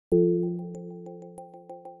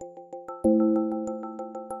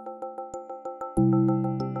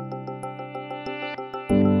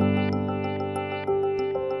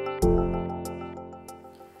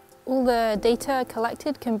The data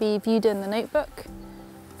collected can be viewed in the notebook.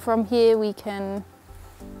 From here we can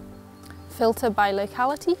filter by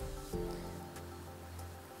locality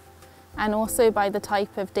and also by the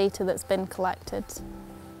type of data that's been collected.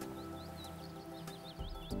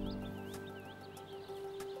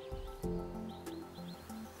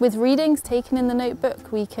 With readings taken in the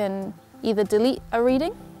notebook, we can either delete a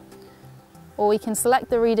reading or we can select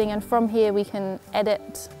the reading, and from here we can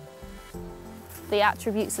edit the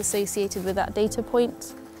attributes associated with that data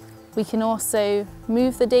point. We can also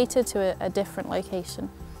move the data to a different location.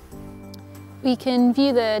 We can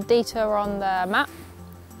view the data on the map,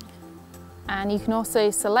 and you can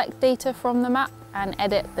also select data from the map and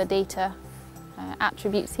edit the data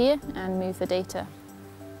attributes here and move the data.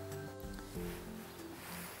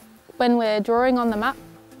 When we're drawing on the map,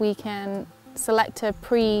 we can select a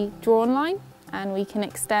pre-drawn line and we can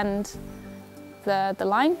extend the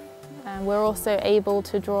line. And we're also able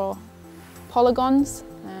to draw polygons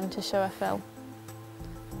to show a fill.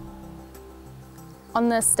 On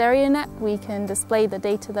the StereoNet, we can display the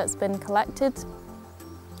data that's been collected.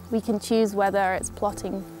 We can choose whether it's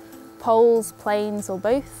plotting poles, planes, or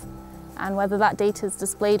both, and whether that data is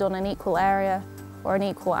displayed on an equal area or an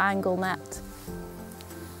equal angle net.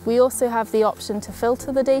 We also have the option to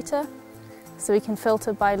filter the data, so we can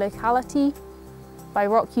filter by locality, by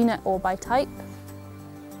rock unit, or by type.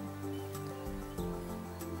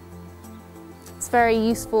 It's very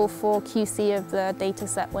useful for QC of the data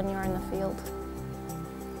set when you're in the field.